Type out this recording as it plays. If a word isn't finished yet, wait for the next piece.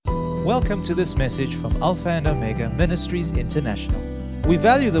Welcome to this message from Alpha and Omega Ministries International. We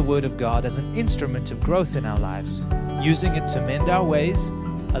value the Word of God as an instrument of growth in our lives, using it to mend our ways,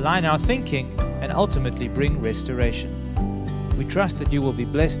 align our thinking, and ultimately bring restoration. We trust that you will be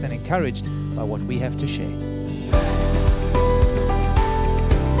blessed and encouraged by what we have to share.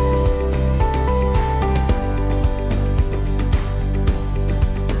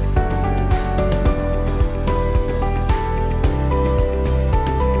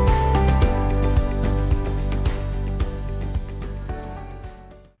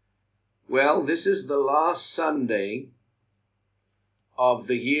 Well, this is the last Sunday of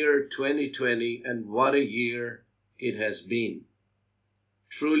the year 2020, and what a year it has been.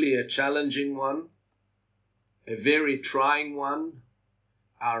 Truly a challenging one, a very trying one.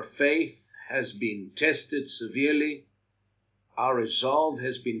 Our faith has been tested severely. Our resolve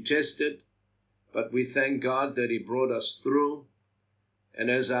has been tested, but we thank God that He brought us through.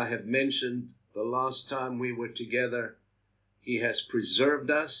 And as I have mentioned the last time we were together, He has preserved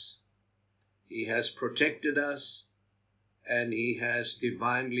us. He has protected us, and He has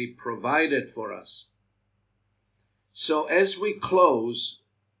divinely provided for us. So as we close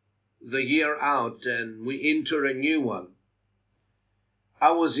the year out and we enter a new one,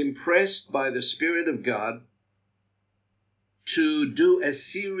 I was impressed by the Spirit of God to do a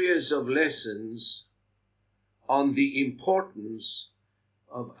series of lessons on the importance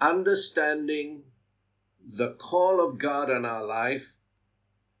of understanding the call of God on our life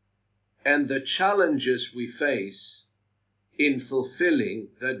and the challenges we face in fulfilling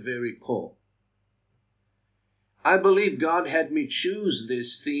that very call. I believe God had me choose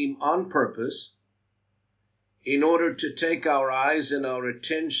this theme on purpose in order to take our eyes and our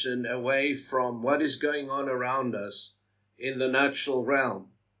attention away from what is going on around us in the natural realm,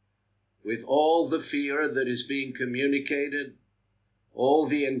 with all the fear that is being communicated, all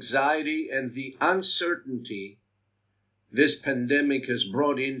the anxiety and the uncertainty this pandemic has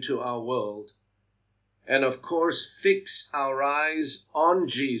brought into our world, and of course fix our eyes on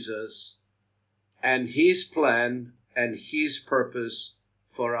Jesus and His plan and His purpose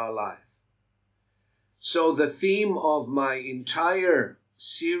for our life. So the theme of my entire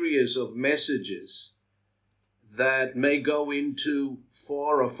series of messages that may go into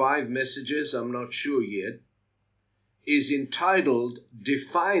 4 or 5 messages, I'm not sure yet, is entitled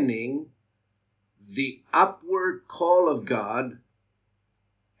Defining the Upward Call of God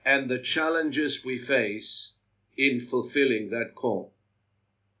and the Challenges We Face in Fulfilling that Call.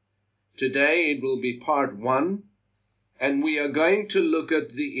 Today it will be part 1, and we are going to look at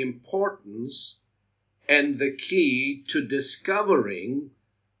the importance and the key to discovering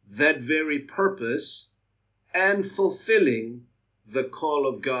that very purpose and fulfilling the call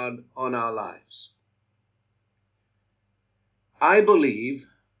of God on our lives. I believe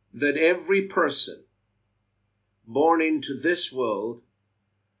that every person born into this world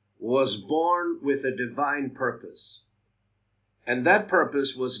was born with a divine purpose, and that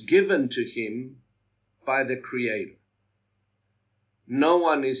purpose was given to him by the Creator. No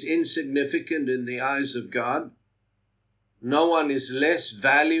one is insignificant in the eyes of God. No one is less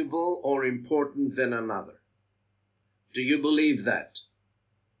valuable or important than another. Do you believe that?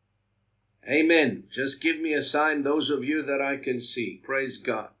 Amen. Just give me a sign, those of you that I can see. Praise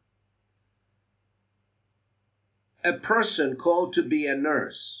God. A person called to be a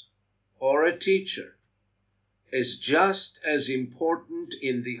nurse or a teacher is just as important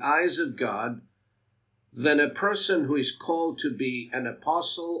in the eyes of God than a person who is called to be an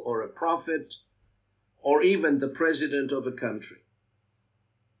apostle or a prophet or even the president of a country.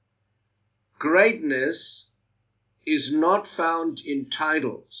 Greatness is not found in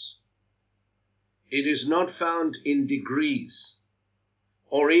titles. It is not found in degrees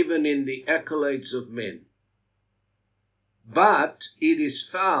or even in the accolades of men. But it is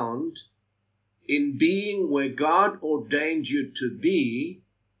found in being where God ordained you to be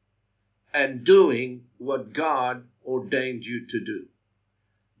and doing what God ordained you to do.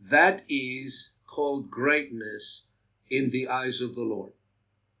 That is called greatness in the eyes of the Lord.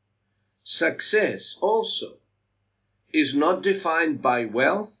 Success also is not defined by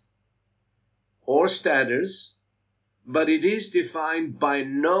wealth or status, but it is defined by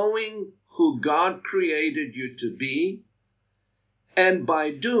knowing who God created you to be and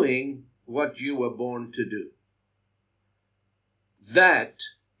by doing what you were born to do. That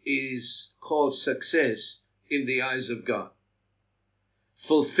is called success in the eyes of God.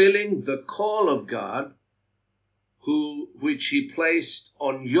 Fulfilling the call of God which He placed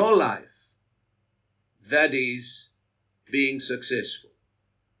on your life, that is being successful.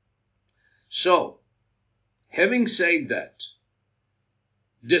 So, having said that,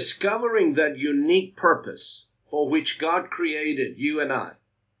 discovering that unique purpose for which God created you and I,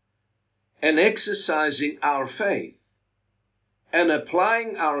 and exercising our faith and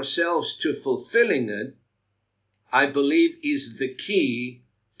applying ourselves to fulfilling it, I believe is the key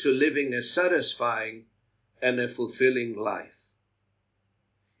to living a satisfying and a fulfilling life.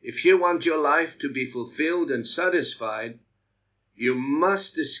 If you want your life to be fulfilled and satisfied, you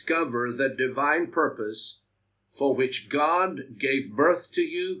must discover the divine purpose for which God gave birth to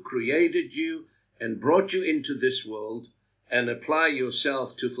you, created you, and brought you into this world, and apply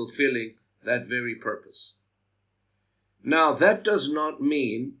yourself to fulfilling that very purpose. Now, that does not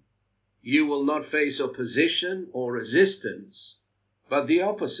mean you will not face opposition or resistance, but the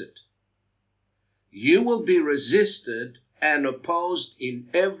opposite. You will be resisted and opposed in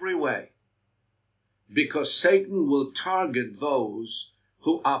every way, because Satan will target those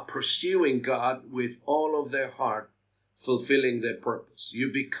who are pursuing God with all of their heart, fulfilling their purpose.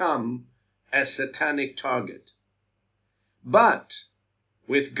 You become a satanic target. But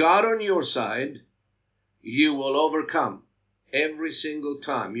with God on your side, you will overcome every single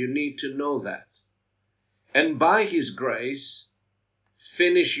time. You need to know that. And by His grace,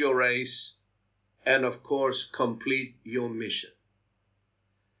 finish your race and, of course, complete your mission.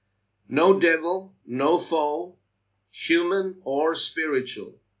 No devil, no foe, human or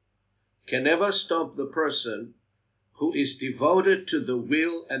spiritual, can ever stop the person who is devoted to the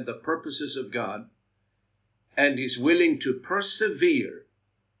will and the purposes of God and is willing to persevere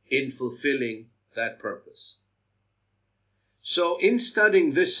in fulfilling that purpose. So in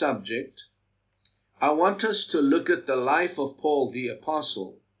studying this subject, I want us to look at the life of Paul the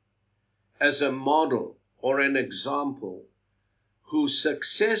Apostle as a model or an example who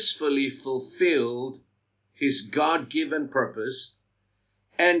successfully fulfilled his God-given purpose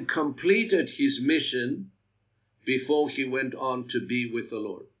and completed his mission before he went on to be with the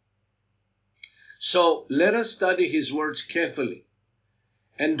Lord. So let us study his words carefully.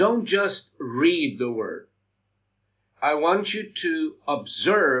 And don't just read the word. I want you to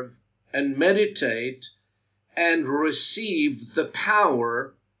observe and meditate and receive the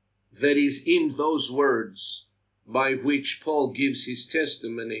power that is in those words by which Paul gives his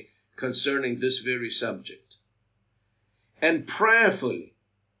testimony concerning this very subject. And prayerfully,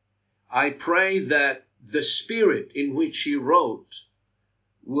 I pray that the spirit in which he wrote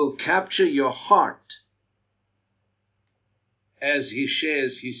will capture your heart as he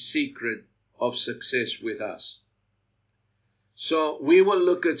shares his secret of success with us. So we will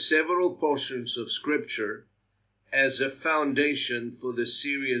look at several portions of Scripture as a foundation for the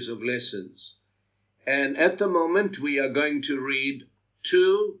series of lessons. And at the moment we are going to read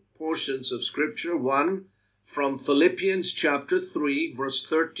two portions of Scripture. One from Philippians chapter 3, verse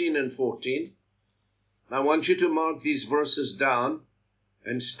 13 and 14. I want you to mark these verses down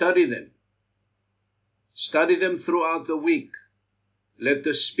and study them. Study them throughout the week. Let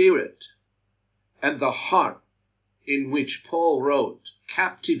the spirit and the heart in which Paul wrote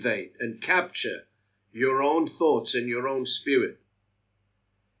captivate and capture your own thoughts and your own spirit.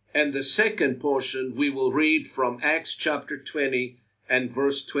 And the second portion we will read from Acts chapter 20 and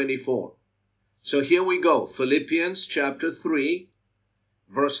verse 24. So here we go. Philippians chapter 3,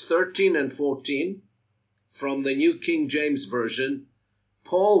 verse 13 and 14 from the New King James Version.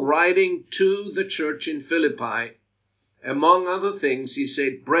 Paul writing to the church in Philippi, among other things, he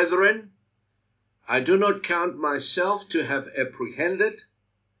said, "Brethren, I do not count myself to have apprehended,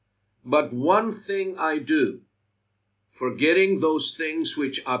 but one thing I do, forgetting those things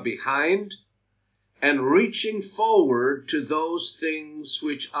which are behind, and reaching forward to those things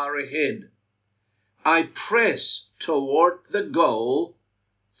which are ahead. I press toward the goal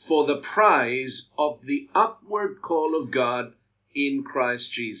for the prize of the upward call of God in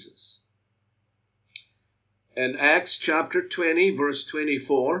Christ Jesus." And Acts chapter 20, verse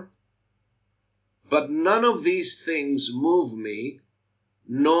 24, "But none of these things move me,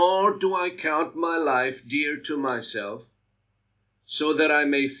 nor do I count my life dear to myself, so that I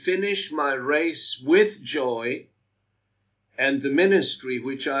may finish my race with joy and the ministry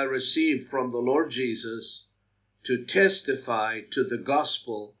which I received from the Lord Jesus to testify to the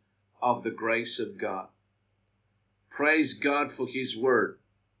gospel of the grace of God." Praise God for His word.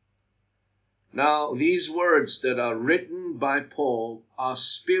 Now, these words that are written by Paul are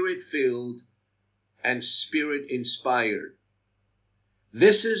spirit-filled and spirit-inspired.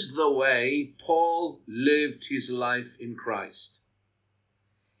 This is the way Paul lived his life in Christ.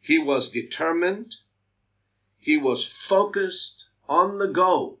 He was determined. He was focused on the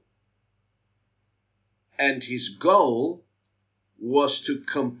goal. And his goal was to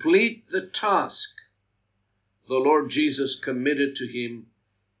complete the task the Lord Jesus committed to him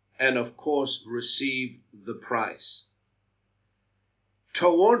and of course receive the price.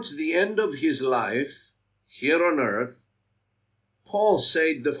 Towards the end of his life here on earth, Paul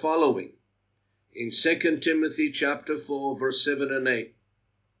said the following in 2 Timothy chapter 4, verse 7 and 8.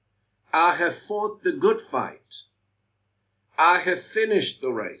 I have fought the good fight. I have finished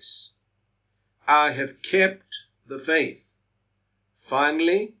the race. I have kept the faith.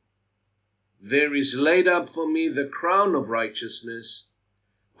 Finally, there is laid up for me the crown of righteousness,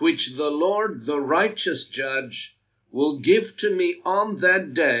 which the Lord, the righteous judge, will give to me on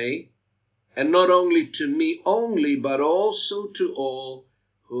that day, and not only to me only, but also to all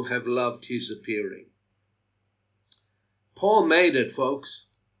who have loved his appearing. Paul made it, folks.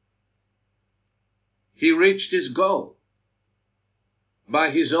 He reached his goal. By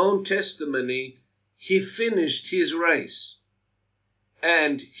his own testimony, he finished his race,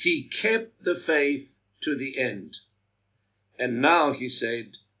 and he kept the faith to the end. And now, he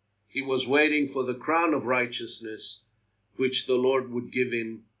said, he was waiting for the crown of righteousness, which the Lord would give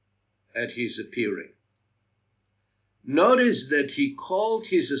him at his appearing. Notice that he called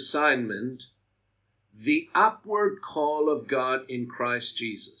his assignment the upward call of God in Christ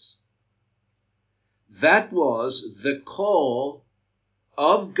Jesus. That was the call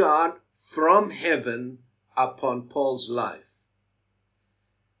of God from heaven upon Paul's life.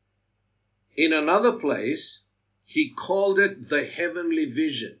 In another place, he called it the heavenly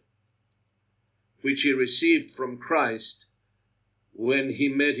vision, which he received from Christ when he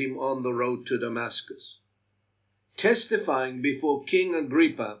met him on the road to Damascus. Testifying before King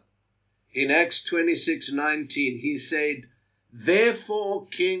Agrippa in Acts 26:19, he said, Therefore,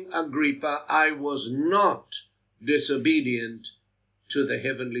 King Agrippa, I was not disobedient to the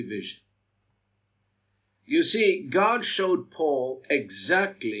heavenly vision. You see, God showed Paul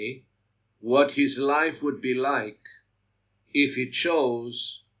exactly what his life would be like if he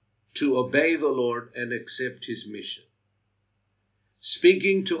chose to obey the Lord and accept his mission.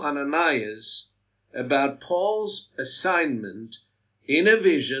 Speaking to Ananias about Paul's assignment in a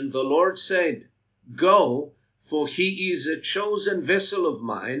vision, the Lord said, Go, for he is a chosen vessel of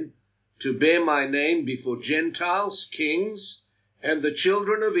mine to bear my name before Gentiles, kings, and the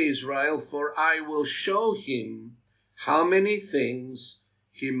children of Israel, for I will show him how many things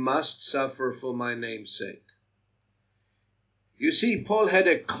he must suffer for my name's sake. You see, Paul had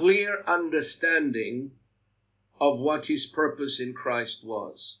a clear understanding of what his purpose in Christ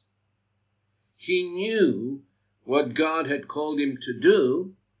was. He knew what God had called him to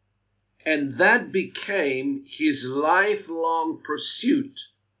do, and that became his lifelong pursuit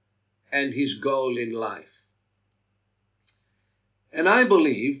and his goal in life. And I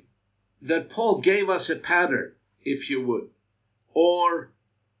believe that Paul gave us a pattern, if you would, or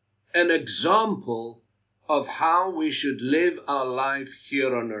an example of how we should live our life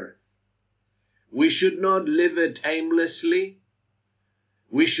here on earth. We should not live it aimlessly.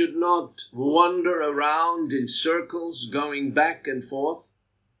 We should not wander around in circles, going back and forth.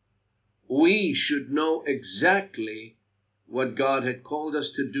 We should know exactly what God had called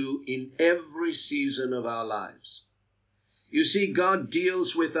us to do in every season of our lives. You see, God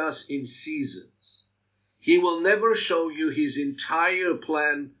deals with us in seasons. He will never show you his entire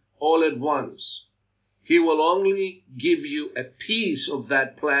plan all at once. He will only give you a piece of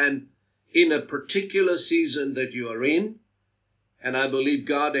that plan in a particular season that you are in. And I believe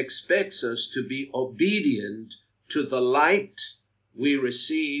God expects us to be obedient to the light we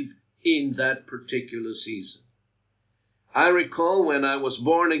receive in that particular season. I recall when I was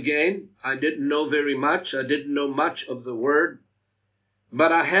born again, I didn't know very much. I didn't know much of the Word.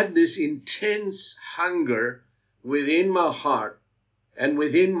 But I had this intense hunger within my heart and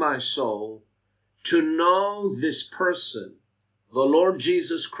within my soul to know this person, the Lord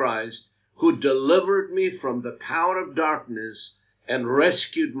Jesus Christ, who delivered me from the power of darkness and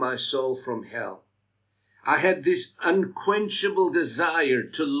rescued my soul from hell. I had this unquenchable desire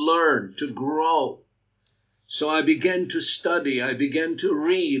to learn, to grow. So I began to study, I began to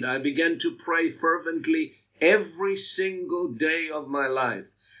read, I began to pray fervently every single day of my life.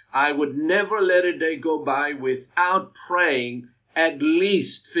 I would never let a day go by without praying at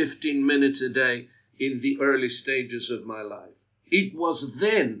least 15 minutes a day in the early stages of my life. It was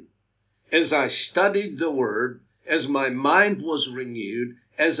then, as I studied the Word, as my mind was renewed,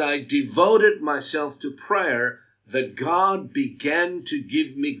 as I devoted myself to prayer, that God began to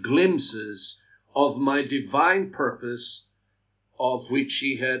give me glimpses of my divine purpose of which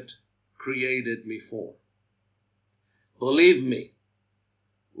he had created me for. Believe me,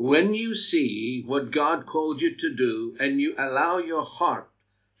 when you see what God called you to do and you allow your heart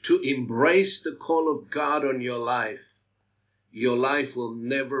to embrace the call of God on your life, your life will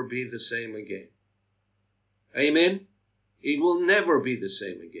never be the same again. Amen? It will never be the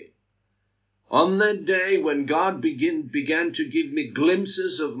same again. On that day when God began to give me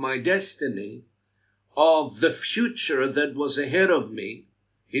glimpses of my destiny, of the future that was ahead of me,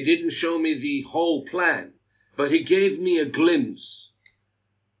 He didn't show me the whole plan, but He gave me a glimpse.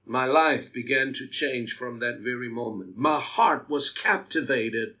 My life began to change from that very moment. My heart was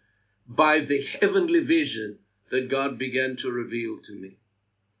captivated by the heavenly vision that God began to reveal to me.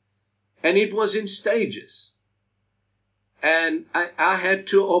 And it was in stages. And I had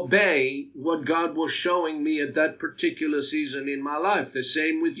to obey what God was showing me at that particular season in my life. The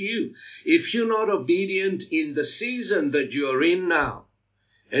same with you. If you're not obedient in the season that you're in now,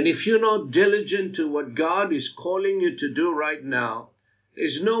 and if you're not diligent to what God is calling you to do right now,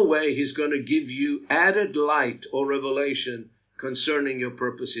 there's no way He's going to give you added light or revelation concerning your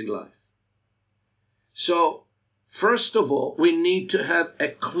purpose in life. So, first of all, we need to have a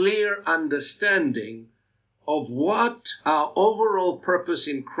clear understanding of what our overall purpose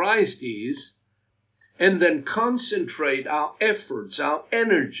in Christ is, and then concentrate our efforts, our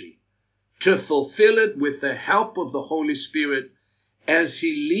energy, to fulfill it with the help of the Holy Spirit as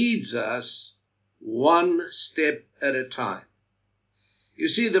He leads us one step at a time. You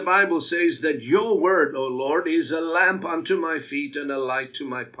see, the Bible says that your word, O Lord, is a lamp unto my feet and a light to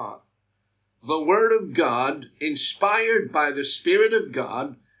my path. The Word of God, inspired by the Spirit of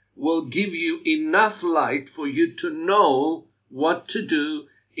God, will give you enough light for you to know what to do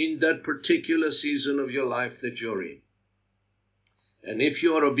in that particular season of your life that you're in. And if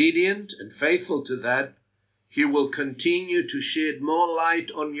you are obedient and faithful to that, He will continue to shed more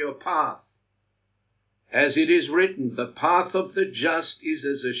light on your path. As it is written, the path of the just is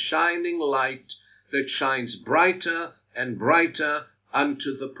as a shining light that shines brighter and brighter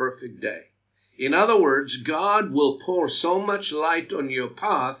unto the perfect day. In other words, God will pour so much light on your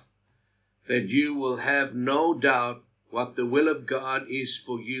path that you will have no doubt what the will of God is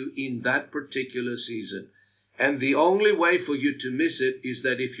for you in that particular season. And the only way for you to miss it is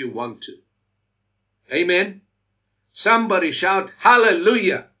that if you want to. Amen? Somebody shout,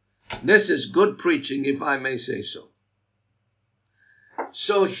 hallelujah! This is good preaching, if I may say so.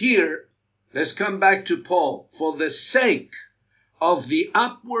 So here, let's come back to Paul. For the sake of the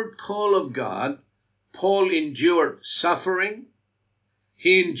upward call of God, Paul endured suffering,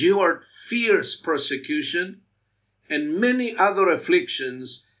 he endured fierce persecution, and many other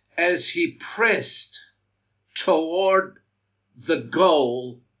afflictions as he pressed toward the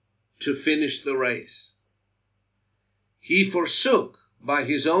goal to finish the race. He forsook, by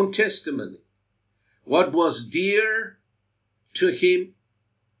his own testimony, what was dear to him,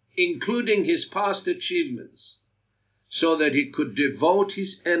 including his past achievements, so that he could devote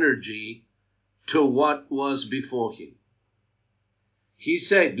his energy to what was before him. He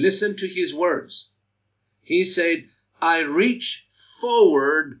said, listen to his words. He said, I reach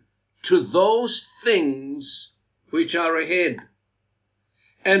forward to those things which are ahead,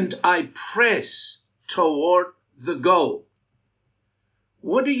 and I press toward the goal.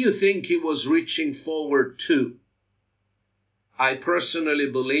 What do you think he was reaching forward to? I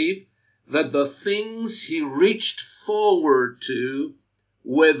personally believe that the things he reached forward to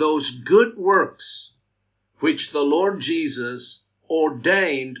were those good works which the Lord Jesus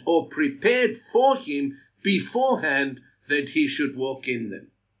ordained or prepared for him beforehand that he should walk in them.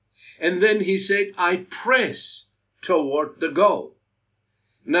 And then he said, I press toward the goal.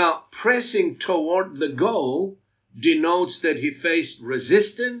 Now, pressing toward the goal denotes that he faced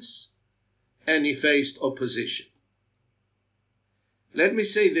resistance and he faced opposition. Let me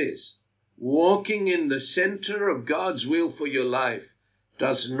say this. Walking in the center of God's will for your life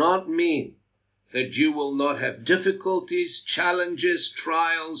does not mean that you will not have difficulties, challenges,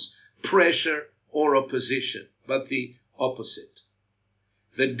 trials, pressure, or opposition, but the opposite.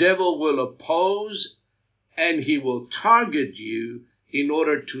 The devil will oppose and he will target you in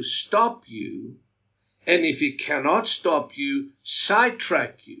order to stop you, and if he cannot stop you,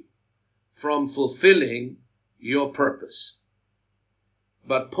 sidetrack you from fulfilling your purpose.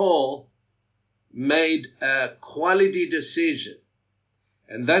 But Paul made a quality decision,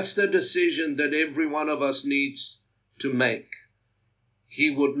 and that's the decision that every one of us needs to make. He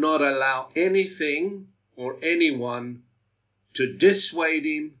would not allow anything or anyone to dissuade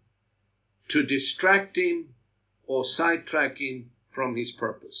him, to distract him, or sidetrack him from his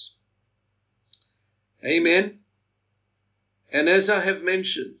purpose. Amen. And as I have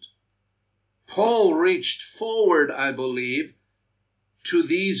mentioned, Paul reached forward, I believe, to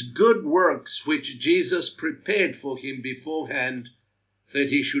these good works which Jesus prepared for him beforehand that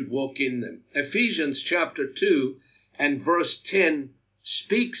he should walk in them. Ephesians chapter 2 and verse 10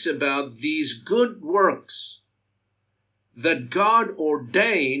 speaks about these good works that God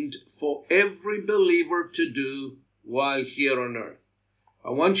ordained for every believer to do while here on earth. I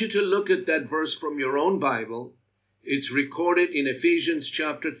want you to look at that verse from your own Bible. It's recorded in Ephesians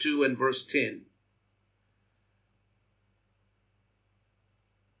chapter 2 and verse 10.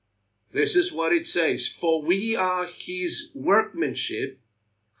 This is what it says. For we are his workmanship,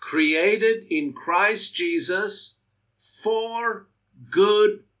 created in Christ Jesus for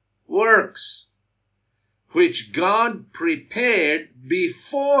good works, which God prepared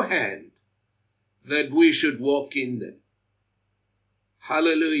beforehand that we should walk in them.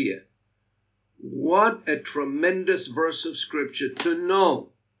 Hallelujah. What a tremendous verse of Scripture to know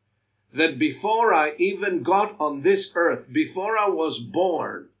that before I even got on this earth, before I was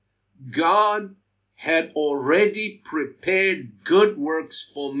born, God had already prepared good works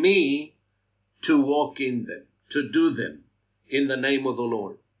for me to walk in them, to do them in the name of the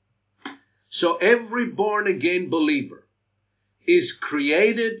Lord. So every born-again believer is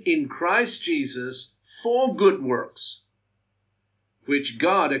created in Christ Jesus for good works, which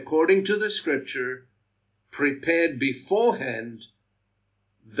God, according to the Scripture, prepared beforehand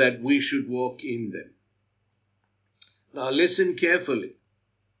that we should walk in them. Now listen carefully.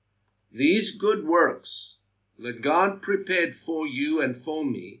 These good works that God prepared for you and for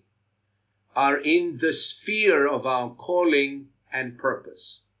me are in the sphere of our calling and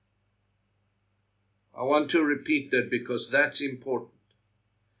purpose. I want to repeat that because that's important.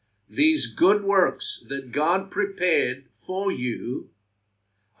 These good works that God prepared for you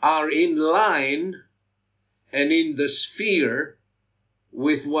are in line and in the sphere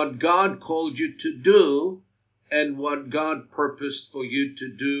with what God called you to do and what God purposed for you to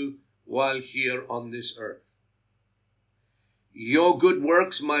do while here on this earth. Your good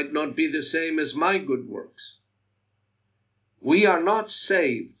works might not be the same as my good works. We are not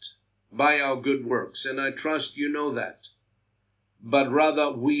saved by our good works, and I trust you know that. But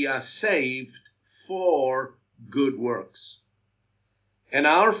rather we are saved for good works. And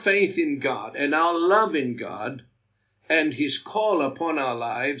our faith in God and our love in God and his call upon our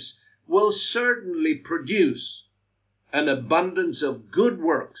lives will certainly produce an abundance of good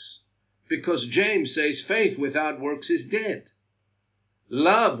works, because James says faith without works is dead.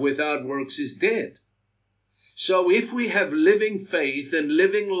 Love without works is dead. So if we have living faith and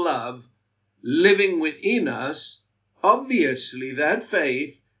living love living within us, obviously that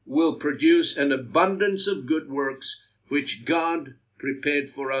faith will produce an abundance of good works which God prepared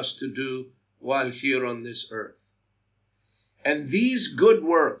for us to do while here on this earth. And these good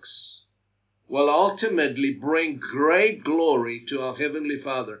works will ultimately bring great glory to our Heavenly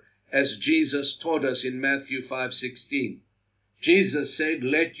Father, as Jesus taught us in Matthew 5:16. Jesus said,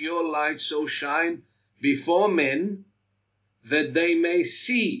 "Let your light so shine before men that they may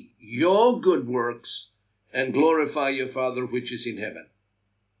see your good works and glorify your Father which is in heaven."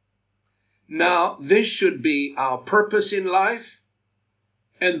 Now, this should be our purpose in life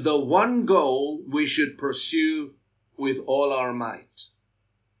and the one goal we should pursue with all our might.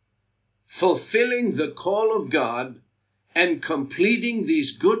 Fulfilling the call of God and completing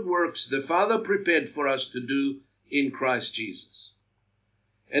these good works the Father prepared for us to do in Christ Jesus.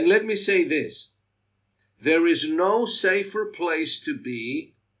 And let me say this. There is no safer place to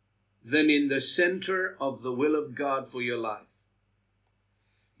be than in the center of the will of God for your life.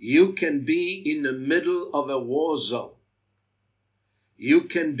 You can be in the middle of a war zone. You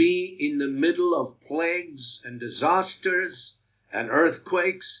can be in the middle of plagues and disasters and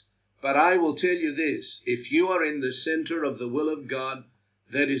earthquakes. But I will tell you this, if you are in the center of the will of God,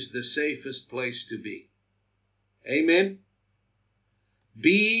 that is the safest place to be. Amen?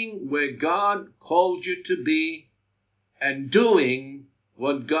 Being where God called you to be and doing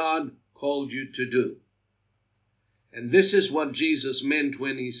what God called you to do. And this is what Jesus meant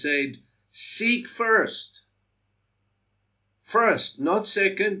when he said, seek first. First, not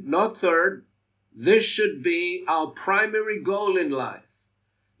second, not third. This should be our primary goal in life.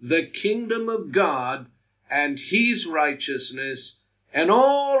 The kingdom of God and his righteousness, and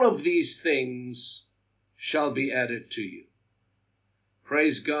all of these things shall be added to you.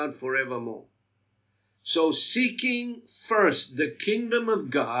 Praise God forevermore. So seeking first the kingdom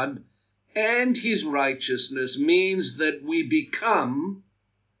of God and his righteousness means that we become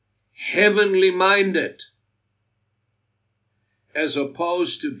heavenly minded, as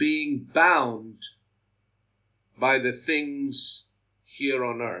opposed to being bound by the things here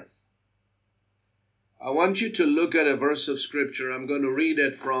on earth. I want you to look at a verse of Scripture. I'm going to read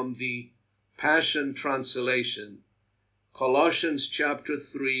it from the Passion Translation. Colossians chapter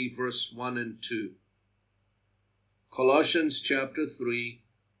 3, verse 1 and 2. Colossians chapter 3,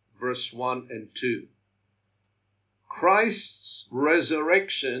 verse 1 and 2. Christ's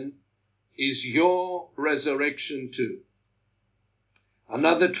resurrection is your resurrection too.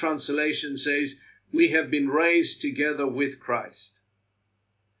 Another translation says, we have been raised together with Christ.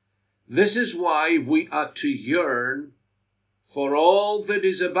 This is why we are to yearn for all that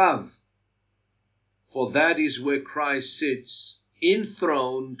is above, for that is where Christ sits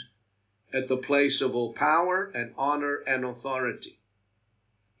enthroned at the place of all power and honor and authority.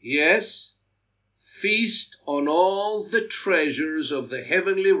 Yes, feast on all the treasures of the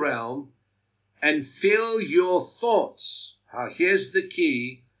heavenly realm and fill your thoughts. Here's the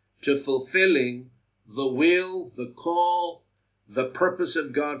key to fulfilling the will, the call, the purpose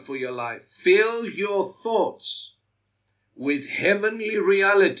of God for your life. Fill your thoughts with heavenly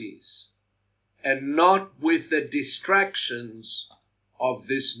realities and not with the distractions of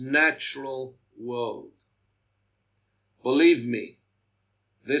this natural world. Believe me,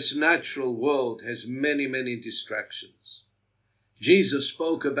 this natural world has many, many distractions. Jesus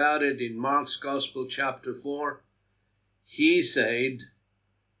spoke about it in Mark's Gospel chapter 4. He said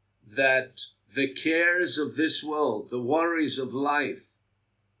that the cares of this world, the worries of life,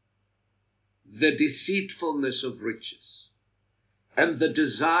 the deceitfulness of riches, and the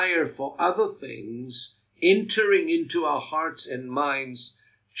desire for other things entering into our hearts and minds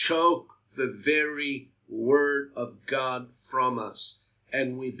choke the very word of God from us,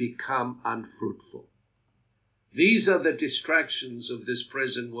 and we become unfruitful. These are the distractions of this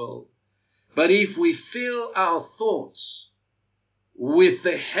present world. But if we fill our thoughts with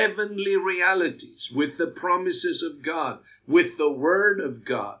the heavenly realities, with the promises of God, with the Word of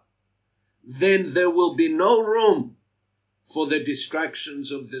God, then there will be no room for the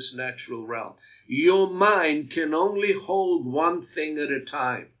distractions of this natural realm. Your mind can only hold one thing at a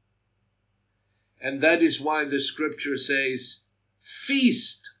time. And that is why the scripture says,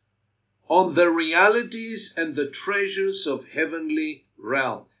 feast on the realities and the treasures of heavenly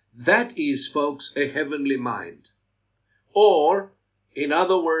realm. That is, folks, a heavenly mind. Or, in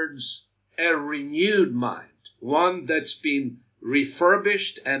other words, a renewed mind. One that's been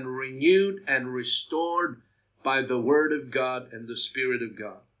refurbished and renewed and restored by the Word of God and the Spirit of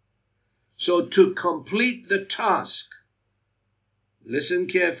God. So to complete the task, listen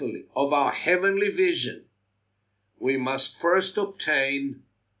carefully, of our heavenly vision, we must first obtain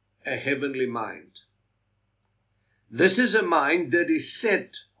a heavenly mind. This is a mind that is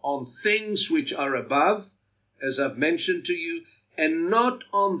set on things which are above, as I've mentioned to you, and not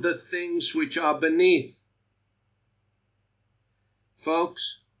on the things which are beneath.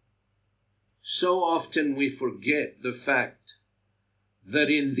 Folks, so often we forget the fact that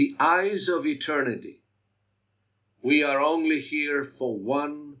in the eyes of eternity, we are only here for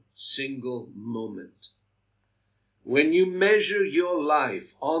one single moment. When you measure your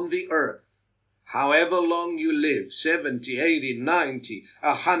life on the earth, however long you live, 70, 80, 90,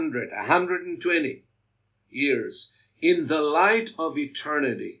 100, 120 years, in the light of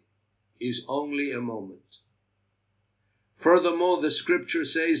eternity is only a moment. Furthermore, the scripture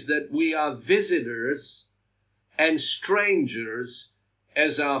says that we are visitors and strangers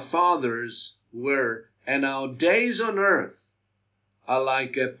as our fathers were, and our days on earth are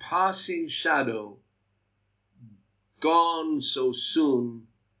like a passing shadow, gone so soon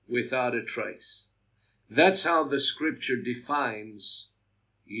without a trace. That's how the scripture defines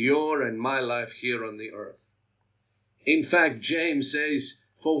your and my life here on the earth. In fact, James says,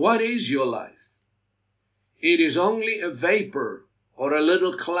 for what is your life? It is only a vapor or a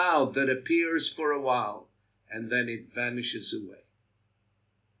little cloud that appears for a while and then it vanishes away.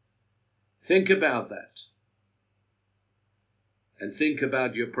 Think about that. And think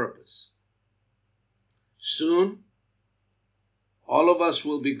about your purpose. Soon, all of us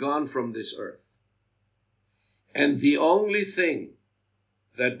will be gone from this earth. And the only thing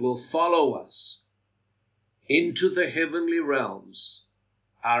that will follow us into the heavenly realms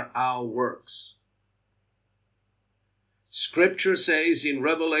are our works. Scripture says in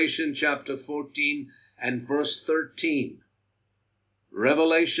Revelation chapter 14 and verse 13,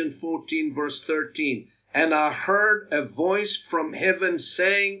 Revelation 14 verse 13, and I heard a voice from heaven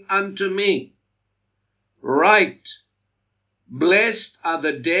saying unto me, write, blessed are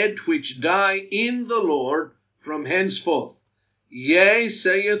the dead which die in the Lord from henceforth. Yea,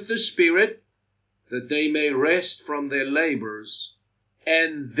 saith the Spirit, that they may rest from their labors,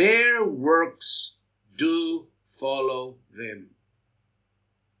 and their works do follow them.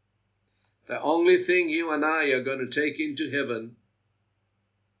 The only thing you and I are going to take into heaven,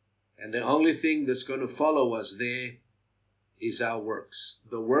 and the only thing that's going to follow us there, is our works.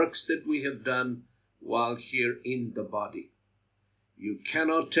 The works that we have done while here in the body. You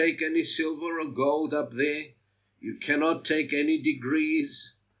cannot take any silver or gold up there. You cannot take any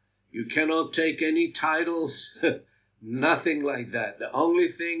degrees. You cannot take any titles. Nothing like that. The only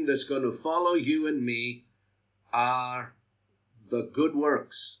thing that's going to follow you and me are the good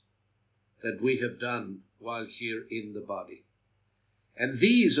works that we have done while here in the body. And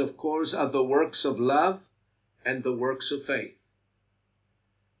these, of course, are the works of love and the works of faith.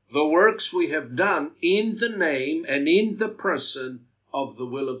 The works we have done in the name and in the person of the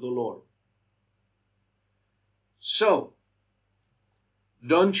will of the Lord. So,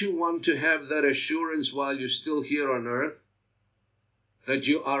 don't you want to have that assurance while you're still here on earth? That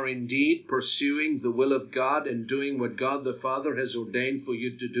you are indeed pursuing the will of God and doing what God the Father has ordained for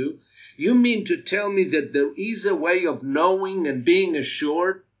you to do? You mean to tell me that there is a way of knowing and being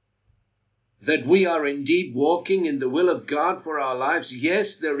assured that we are indeed walking in the will of God for our lives?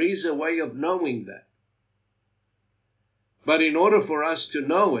 Yes, there is a way of knowing that. But in order for us to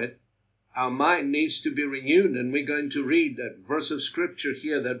know it, our mind needs to be renewed, and we're going to read that verse of Scripture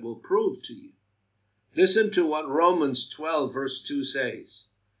here that will prove to you. Listen to what Romans 12 verse 2 says.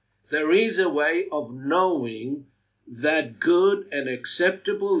 There is a way of knowing that good and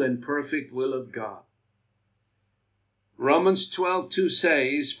acceptable and perfect will of God. Romans 12:2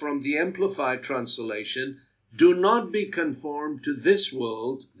 says, from the Amplified Translation, do not be conformed to this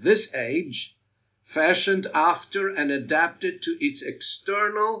world, this age, fashioned after and adapted to its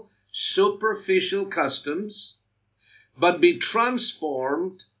external, superficial customs, but be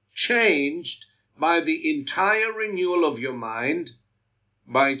transformed, changed by the entire renewal of your mind,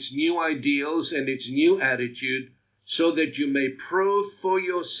 by its new ideals and its new attitude, so that you may prove for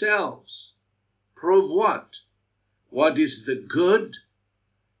yourselves. Prove what? What is the good,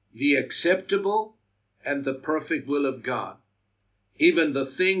 the acceptable, and the perfect will of God, even the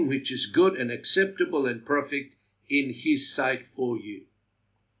thing which is good and acceptable and perfect in His sight for you.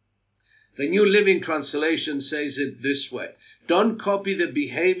 The New Living Translation says it this way. Don't copy the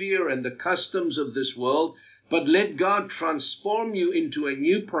behavior and the customs of this world, but let God transform you into a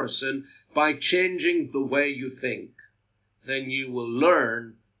new person by changing the way you think. Then you will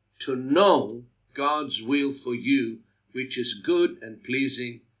learn to know God's will for you, which is good and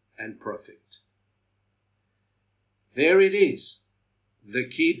pleasing and perfect. There it is, the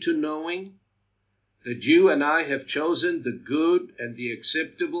key to knowing that you and I have chosen the good and the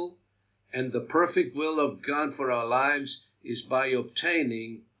acceptable and the perfect will of God for our lives is by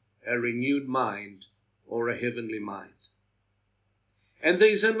obtaining a renewed mind or a heavenly mind. And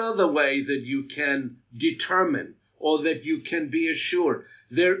there's another way that you can determine or that you can be assured.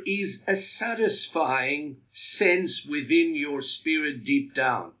 There is a satisfying sense within your spirit deep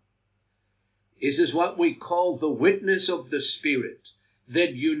down. This is what we call the witness of the Spirit.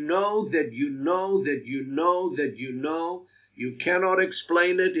 That you know, that you know, that you know, that you know. You cannot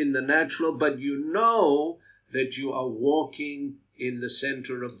explain it in the natural, but you know that you are walking in the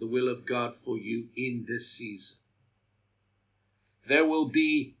center of the will of God for you in this season. There will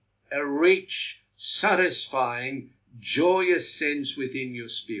be a rich, satisfying, joyous sense within your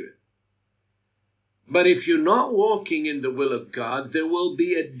spirit. But if you're not walking in the will of God, there will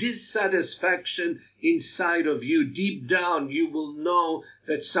be a dissatisfaction inside of you. Deep down, you will know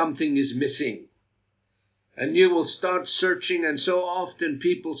that something is missing. And you will start searching, and so often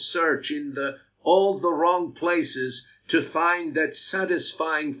people search in all the wrong places to find that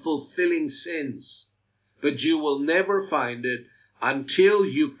satisfying, fulfilling sense. But you will never find it until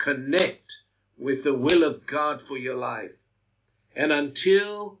you connect with the will of God for your life. And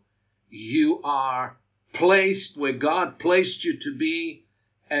until you are placed where God placed you to be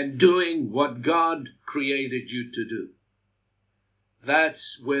and doing what God created you to do.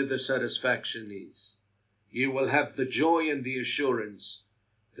 That's where the satisfaction is. You will have the joy and the assurance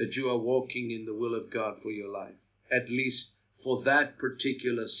that you are walking in the will of God for your life, at least for that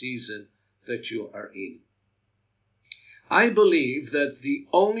particular season that you are in. I believe that the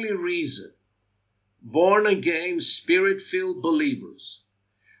only reason born-again, Spirit-filled believers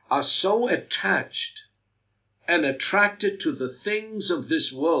are so attached and attracted to the things of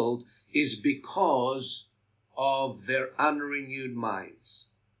this world is because of their unrenewed minds.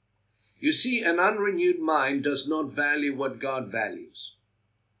 You see, an unrenewed mind does not value what God values.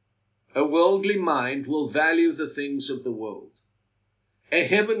 A worldly mind will value the things of the world. A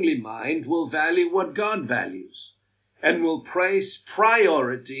heavenly mind will value what God values and will place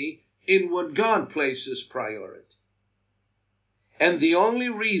priority in what God places priority. And the only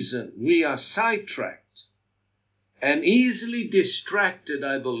reason we are sidetracked and easily distracted,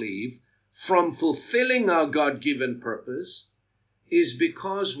 I believe, from fulfilling our God-given purpose is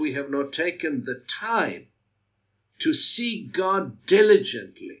because we have not taken the time to seek God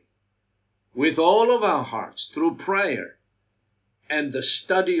diligently with all of our hearts through prayer and the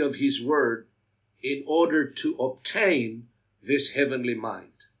study of His Word in order to obtain this heavenly mind.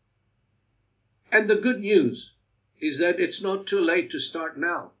 And the good news is that it's not too late to start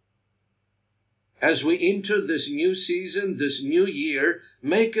now. As we enter this new season, this new year,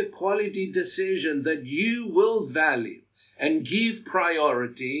 make a quality decision that you will value and give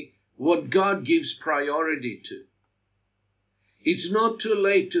priority what God gives priority to. It's not too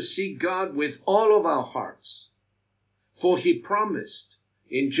late to seek God with all of our hearts. For He promised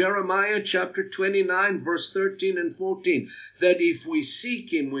in Jeremiah chapter 29, verse 13 and 14, that if we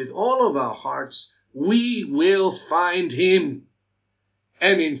seek Him with all of our hearts, we will find Him.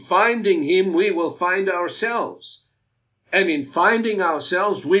 And in finding Him, we will find ourselves. And in finding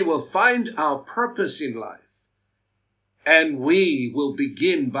ourselves, we will find our purpose in life. And we will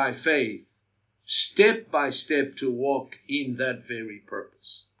begin by faith, step by step, to walk in that very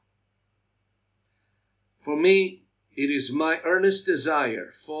purpose. For me, it is my earnest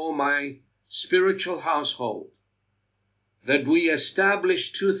desire for my spiritual household that we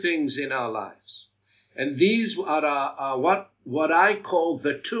establish two things in our lives. And these are what I call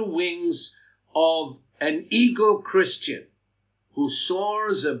the two wings of an eagle Christian who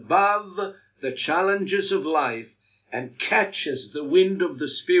soars above the challenges of life and catches the wind of the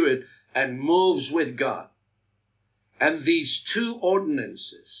Spirit and moves with God. And these two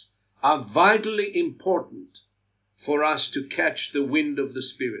ordinances are vitally important for us to catch the wind of the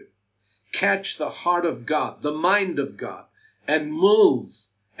Spirit, catch the heart of God, the mind of God, and move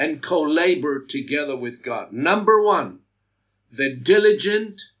and co-labor together with God. Number one, the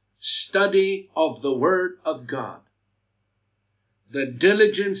diligent study of the Word of God. The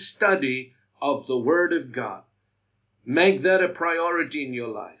diligent study of the Word of God. Make that a priority in your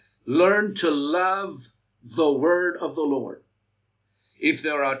life. Learn to love the Word of the Lord. If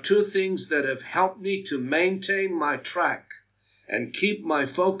there are two things that have helped me to maintain my track and keep my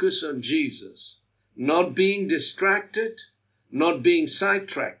focus on Jesus, not being distracted, not being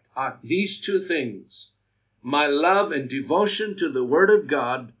sidetracked, are these two things: my love and devotion to the Word of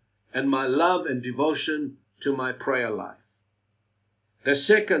God and my love and devotion to my prayer life. The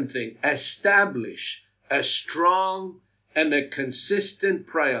second thing, establish a strong and a consistent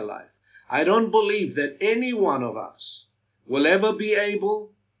prayer life. I don't believe that any one of us will ever be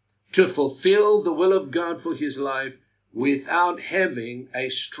able to fulfill the will of God for his life without having a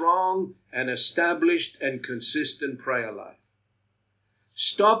strong and established and consistent prayer life.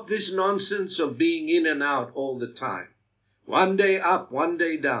 Stop this nonsense of being in and out all the time. One day up, one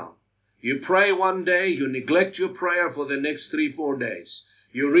day down. You pray one day, you neglect your prayer for the next 3-4 days.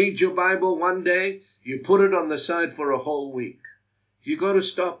 You read your Bible one day, you put it on the side for a whole week. You got to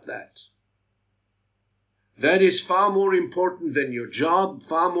stop that. That is far more important than your job,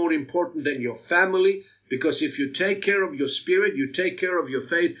 far more important than your family, because if you take care of your spirit, you take care of your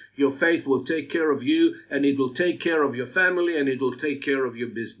faith will take care of you, and it will take care of your family, and it will take care of your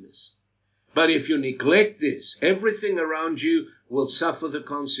business. But if you neglect this, everything around you will suffer the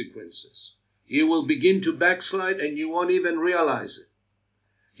consequences. You will begin to backslide and you won't even realize it.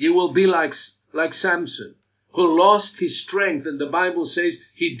 You will be like Samson, who lost his strength, and the Bible says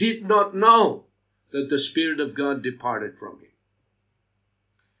he did not know that the Spirit of God departed from him.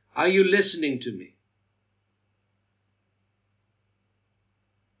 Are you listening to me?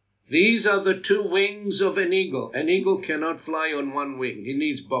 These are the two wings of an eagle. An eagle cannot fly on one wing. He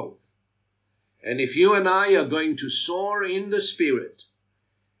needs both. And if you and I are going to soar in the Spirit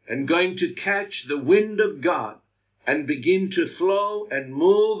and going to catch the wind of God and begin to flow and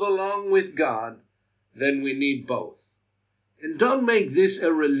move along with God, then we need both. And don't make this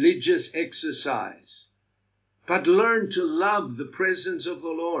a religious exercise, but learn to love the presence of the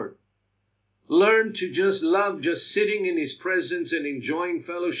Lord. Learn to just love just sitting in His presence and enjoying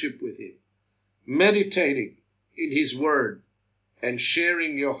fellowship with Him, meditating in His Word and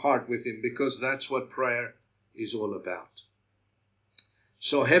sharing your heart with Him, because that's what prayer is all about.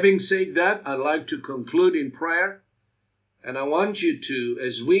 So having said that, I'd like to conclude in prayer, and I want you to,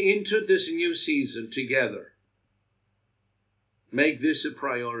 as we enter this new season together, make this a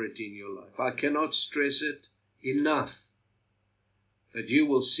priority in your life. I cannot stress it enough that you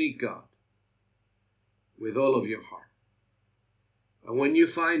will seek God with all of your heart. And when you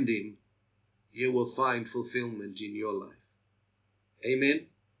find Him, you will find fulfillment in your life. Amen.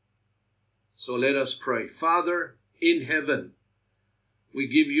 So let us pray. Father in heaven, we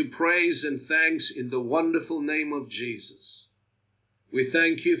give you praise and thanks in the wonderful name of Jesus. We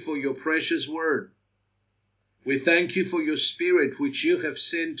thank you for your precious word. We thank you for your Spirit, which you have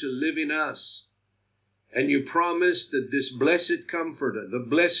sent to live in us. And you promise that this blessed Comforter, the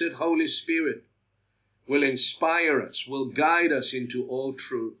blessed Holy Spirit, will inspire us, will guide us into all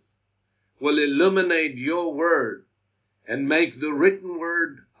truth, will illuminate your word and make the written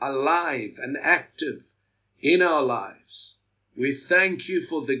word alive and active in our lives. We thank you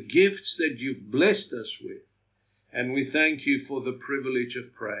for the gifts that you've blessed us with, and we thank you for the privilege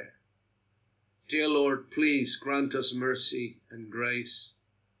of prayer. Dear Lord, please grant us mercy and grace,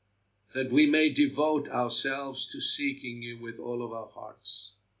 that we may devote ourselves to seeking you with all of our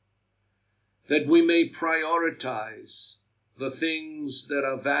hearts, that we may prioritize the things that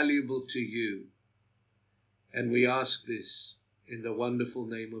are valuable to you. And we ask this in the wonderful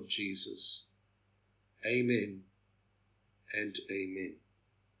name of Jesus. Amen and amen.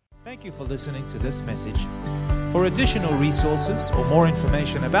 Thank you for listening to this message. For additional resources or more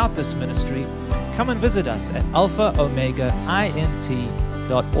information about this ministry, come and visit us at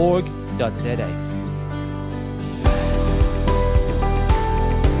alphaomegaint.org.za.